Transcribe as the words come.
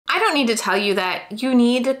I don't need to tell you that you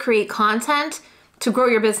need to create content to grow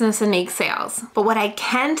your business and make sales. But what I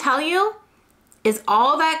can tell you is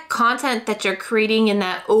all that content that you're creating and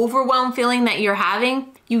that overwhelmed feeling that you're having,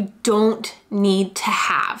 you don't need to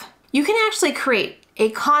have. You can actually create a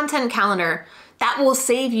content calendar that will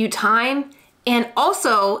save you time and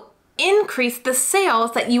also increase the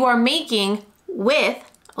sales that you are making with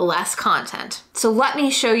less content. So let me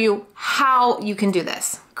show you how you can do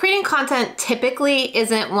this. Creating content typically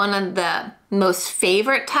isn't one of the most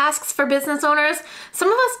favorite tasks for business owners.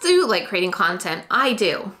 Some of us do like creating content, I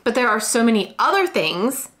do, but there are so many other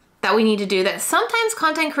things that we need to do that sometimes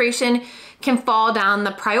content creation can fall down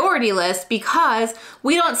the priority list because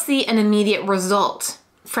we don't see an immediate result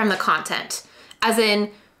from the content. As in,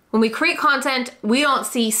 when we create content, we don't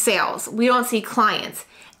see sales, we don't see clients.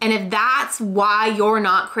 And if that's why you're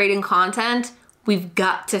not creating content, we've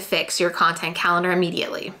got to fix your content calendar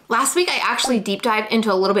immediately. Last week, I actually deep dived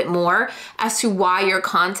into a little bit more as to why your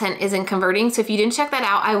content isn't converting. So if you didn't check that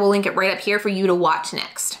out, I will link it right up here for you to watch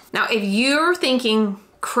next. Now, if you're thinking,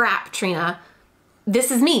 crap, Trena, this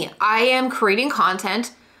is me. I am creating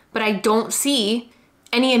content, but I don't see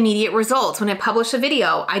any immediate results. When I publish a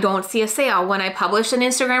video, I don't see a sale. When I publish an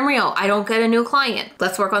Instagram reel, I don't get a new client.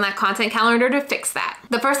 Let's work on that content calendar to fix that.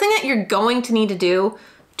 The first thing that you're going to need to do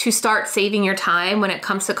to start saving your time when it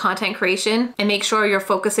comes to content creation and make sure you're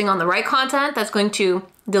focusing on the right content that's going to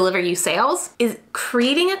deliver you sales is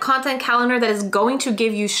creating a content calendar that is going to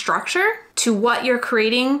give you structure to what you're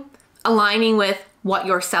creating, aligning with what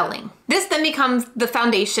you're selling. This then becomes the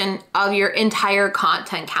foundation of your entire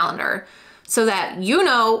content calendar so that you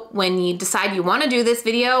know when you decide you want to do this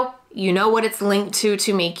video, you know what it's linked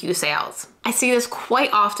to make you sales. I see this quite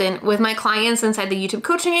often with my clients inside the YouTube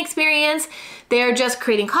coaching experience. They're just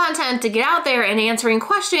creating content to get out there and answering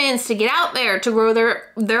questions, to get out there, to grow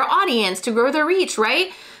their audience, to grow their reach,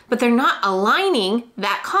 right? But they're not aligning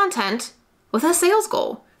that content with a sales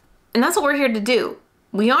goal. And that's what we're here to do.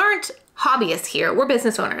 We aren't hobbyists here, we're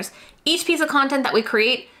business owners. Each piece of content that we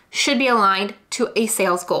create should be aligned to a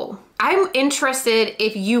sales goal. I'm interested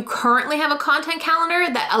if you currently have a content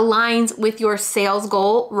calendar that aligns with your sales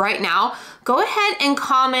goal right now. Go ahead and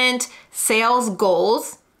comment sales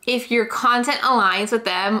goals if your content aligns with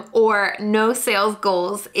them, or no sales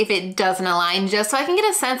goals if it doesn't align, just so I can get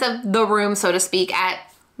a sense of the room, so to speak, at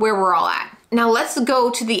where we're all at. Now let's go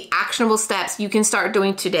to the actionable steps you can start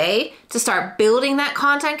doing today to start building that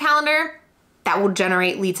content calendar that will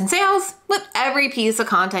generate leads and sales with every piece of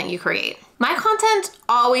content you create. My content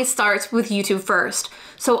always starts with YouTube first.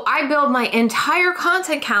 So I build my entire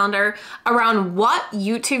content calendar around what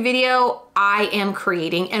YouTube video I am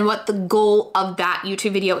creating and what the goal of that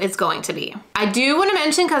YouTube video is going to be. I do want to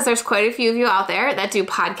mention, because there's quite a few of you out there that do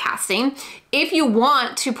podcasting, if you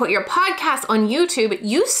want to put your podcast on YouTube,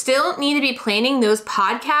 you still need to be planning those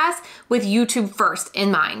podcasts with YouTube first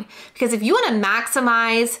in mind. Because if you want to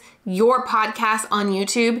maximize your podcast on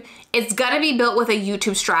YouTube, it's got to be built with a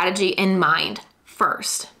YouTube strategy in mind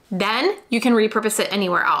first. Then you can repurpose it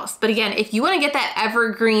anywhere else. But again, if you want to get that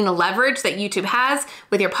evergreen leverage that YouTube has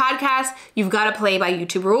with your podcast, you've got to play by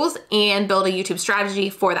YouTube rules and build a YouTube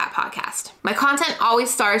strategy for that podcast. My content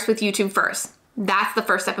always starts with YouTube first. That's the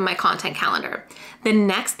first step in my content calendar. The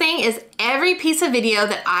next thing is every piece of video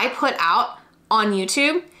that I put out on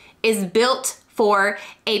YouTube is built for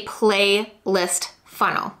a playlist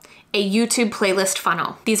funnel. A YouTube playlist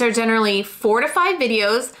funnel. These are generally 4 to 5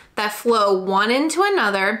 videos that flow one into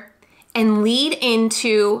another and lead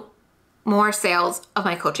into more sales of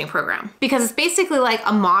my coaching program. Because it's basically like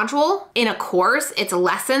a module in a course. It's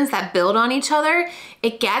lessons that build on each other.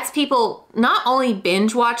 It gets people not only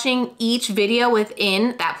binge watching each video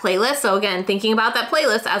within that playlist. So again, thinking about that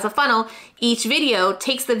playlist as a funnel, each video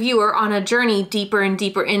takes the viewer on a journey deeper and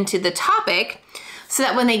deeper into the topic so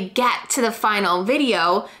that when they get to the final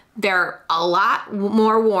video, they're a lot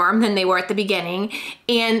more warm than they were at the beginning,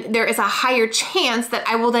 and there is a higher chance that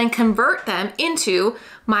I will then convert them into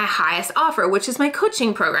my highest offer, which is my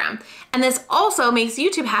coaching program. And this also makes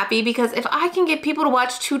YouTube happy, because if I can get people to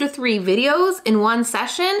watch 2 to 3 videos in one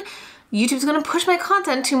session, YouTube's gonna push my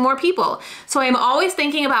content to more people. So I'm always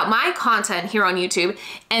thinking about my content here on YouTube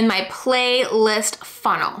and my playlist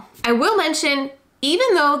funnel. I will mention,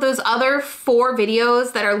 even though those other 4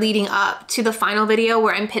 videos that are leading up to the final video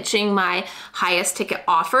where I'm pitching my highest ticket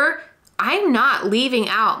offer, I'm not leaving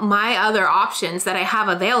out my other options that I have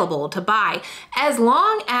available to buy, as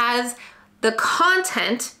long as the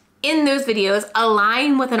content in those videos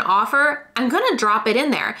align with an offer, I'm gonna drop it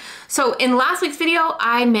in there. So in last week's video,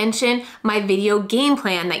 I mentioned my video game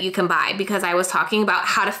plan that you can buy because I was talking about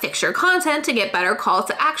how to fix your content to get better calls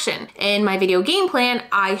to action. In my video game plan,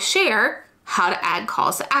 I share how to add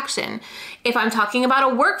calls to action. If I'm talking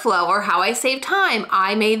about a workflow or how I save time,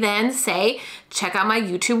 I may then say, check out my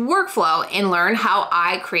YouTube workflow and learn how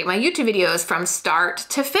I create my YouTube videos from start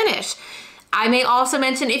to finish. I may also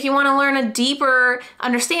mention if you want to learn a deeper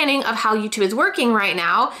understanding of how YouTube is working right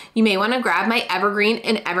now, you may want to grab my Evergreen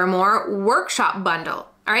and Evermore workshop bundle.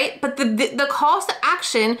 All right, but the calls to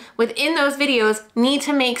action within those videos need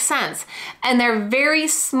to make sense. And they're very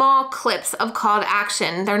small clips of call to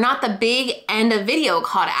action. They're not the big end of video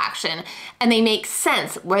call to action, and they make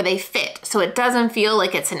sense where they fit. So it doesn't feel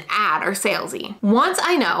like it's an ad or salesy. Once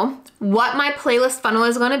I know what my playlist funnel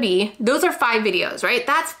is gonna be, those are 5 videos, right?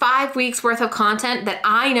 That's 5 weeks worth of content that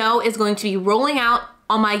I know is going to be rolling out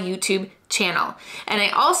on my YouTube channel. And I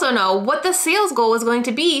also know what the sales goal is going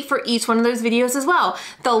to be for each one of those videos as well.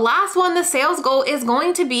 The last one, the sales goal is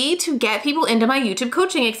going to be to get people into my YouTube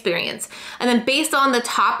coaching experience. And then based on the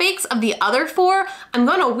topics of the other 4, I'm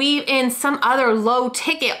gonna weave in some other low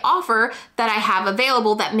ticket offer that I have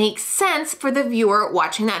available that makes sense for the viewer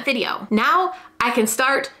watching that video. Now I can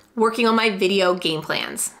start working on my video game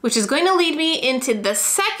plans, which is going to lead me into the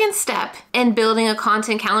second step in building a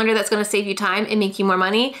content calendar that's going to save you time and make you more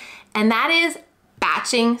money, and that is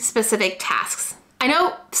batching specific tasks. I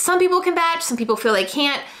know some people can batch, some people feel they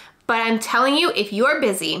can't, but I'm telling you, if you're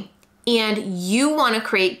busy and you want to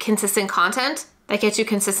create consistent content that gets you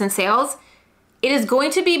consistent sales, it is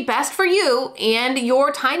going to be best for you and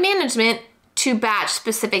your time management to batch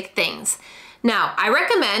specific things. Now, I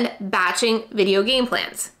recommend batching video game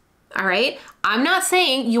plans. All right, I'm not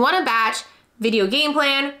saying you want to batch video game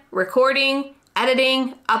plan, recording,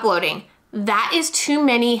 editing, uploading. That is too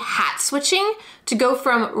many hat switching to go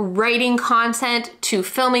from writing content to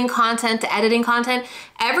filming content to editing content.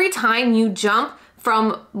 Every time you jump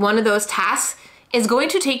from one of those tasks is going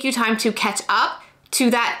to take you time to catch up to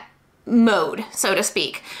that mode, so to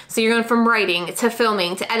speak. So you're going from writing to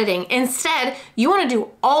filming to editing. Instead, you want to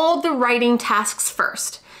do all the writing tasks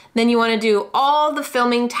first. Then you want to do all the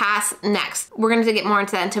filming tasks next. We're going to get more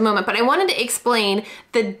into that in a moment, but I wanted to explain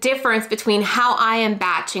the difference between how I am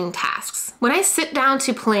batching tasks. When I sit down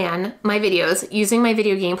to plan my videos using my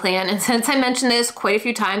video game plan, and since I mentioned this quite a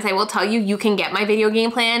few times, I will tell you, you can get my video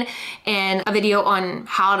game plan and a video on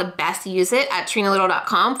how to best use it at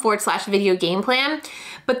trenalittle.com/video game plan.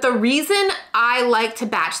 But the reason I like to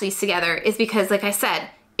batch these together is because, like I said,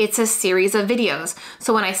 it's a series of videos.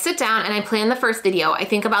 So when I sit down and I plan the first video, I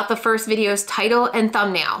think about the first video's title and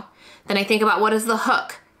thumbnail. Then I think about what is the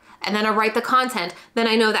hook. And then I write the content. Then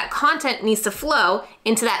I know that content needs to flow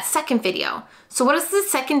into that second video. So what is the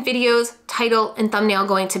second video's title and thumbnail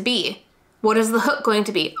going to be? What is the hook going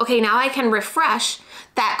to be? Okay, now I can refresh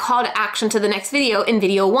that call to action to the next video in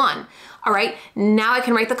video 1. All right, now I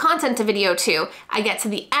can write the content to video 2. I get to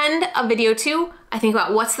the end of video 2, I think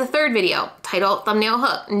about what's the third video, title, thumbnail,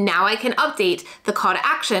 hook. Now I can update the call to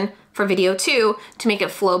action for video 2 to make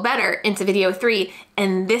it flow better into video 3.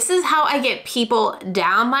 And this is how I get people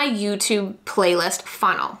down my YouTube playlist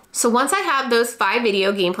funnel. So once I have those 5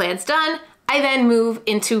 video game plans done, I then move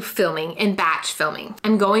into filming and batch filming.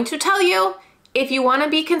 I'm going to tell you, if you want to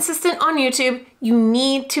be consistent on YouTube, you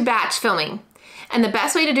need to batch filming. And the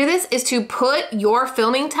best way to do this is to put your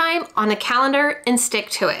filming time on a calendar and stick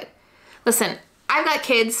to it. Listen, I've got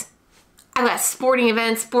kids, I've got sporting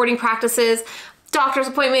events, sporting practices, doctor's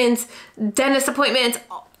appointments, dentist appointments,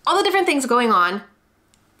 all the different things going on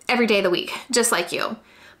every day of the week, just like you.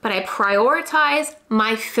 But I prioritize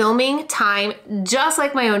my filming time just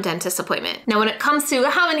like my own dentist appointment. Now, when it comes to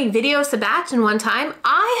how many videos to batch in one time,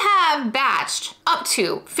 I have batched up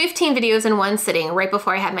to 15 videos in one sitting right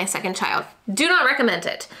before I had my second child. Do not recommend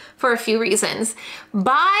it for a few reasons.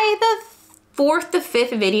 By the 4th to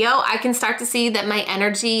 5th video, I can start to see that my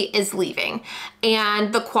energy is leaving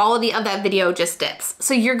and the quality of that video just dips.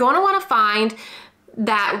 So you're going to want to find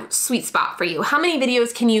that sweet spot for you. How many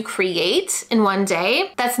videos can you create in one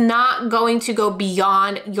day that's not going to go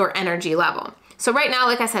beyond your energy level? So right now,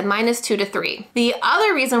 like I said, mine is 2 to 3. The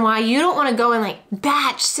other reason why you don't want to go and like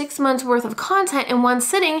batch 6 months worth of content in one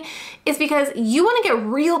sitting is because you want to get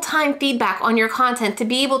real-time feedback on your content to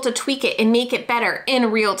be able to tweak it and make it better in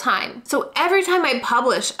real time. So every time I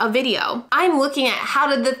publish a video, I'm looking at how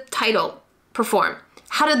did the title perform?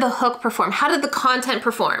 How did the hook perform? How did the content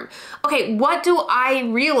perform? Okay, what do I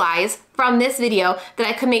realize from this video that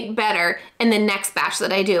I could make better in the next batch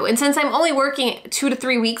that I do? And since I'm only working 2 to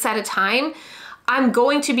 3 weeks at a time, I'm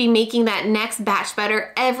going to be making that next batch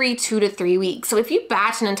better every 2 to 3 weeks. So if you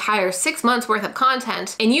batch an entire 6 months worth of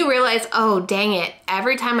content and you realize, oh, dang it,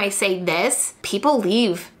 every time I say this, people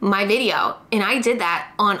leave my video. And I did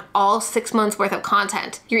that on all 6 months worth of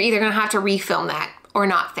content. You're either gonna have to refilm that or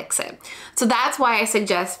not fix it. So that's why I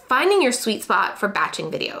suggest finding your sweet spot for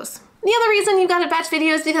batching videos. The other reason you gotta batch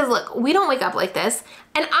videos is because look, we don't wake up like this,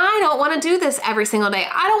 and I don't wanna do this every single day.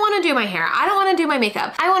 I don't wanna do my hair. I don't wanna do my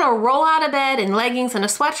makeup. I wanna roll out of bed in leggings and a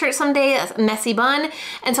sweatshirt someday, a messy bun,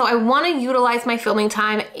 and so I wanna utilize my filming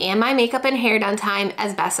time and my makeup and hair done time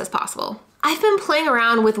as best as possible. I've been playing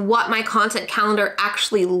around with what my content calendar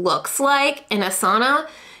actually looks like in Asana.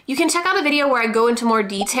 You can check out a video where I go into more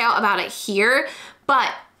detail about it here,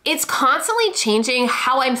 but it's constantly changing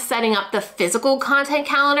how I'm setting up the physical content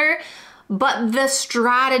calendar, but the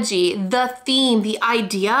strategy, the theme, the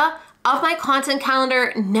idea of my content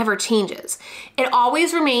calendar never changes. It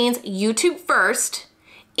always remains YouTube first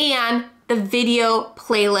and the video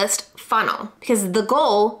playlist funnel, because the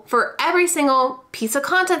goal for every single piece of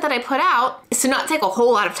content that I put out is to not take a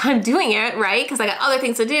whole lot of time doing it, right? Because I got other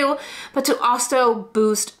things to do, but to also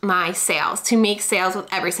boost my sales, to make sales with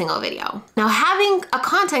every single video. Now, having a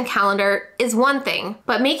content calendar is one thing,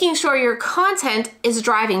 but making sure your content is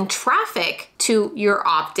driving traffic to your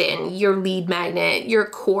opt-in, your lead magnet, your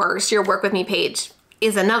course, your work with me page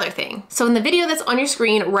is another thing. So in the video that's on your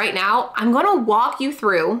screen right now, I'm gonna walk you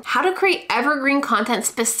through how to create evergreen content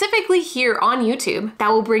specifically here on YouTube that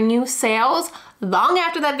will bring you sales long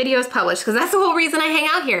after that video is published, because that's the whole reason I hang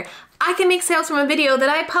out here. I can make sales from a video that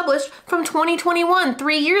I published from 2021,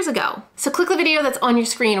 3 years ago. So click the video that's on your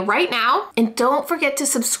screen right now, and don't forget to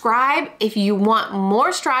subscribe if you want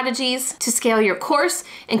more strategies to scale your course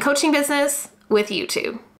and coaching business with YouTube.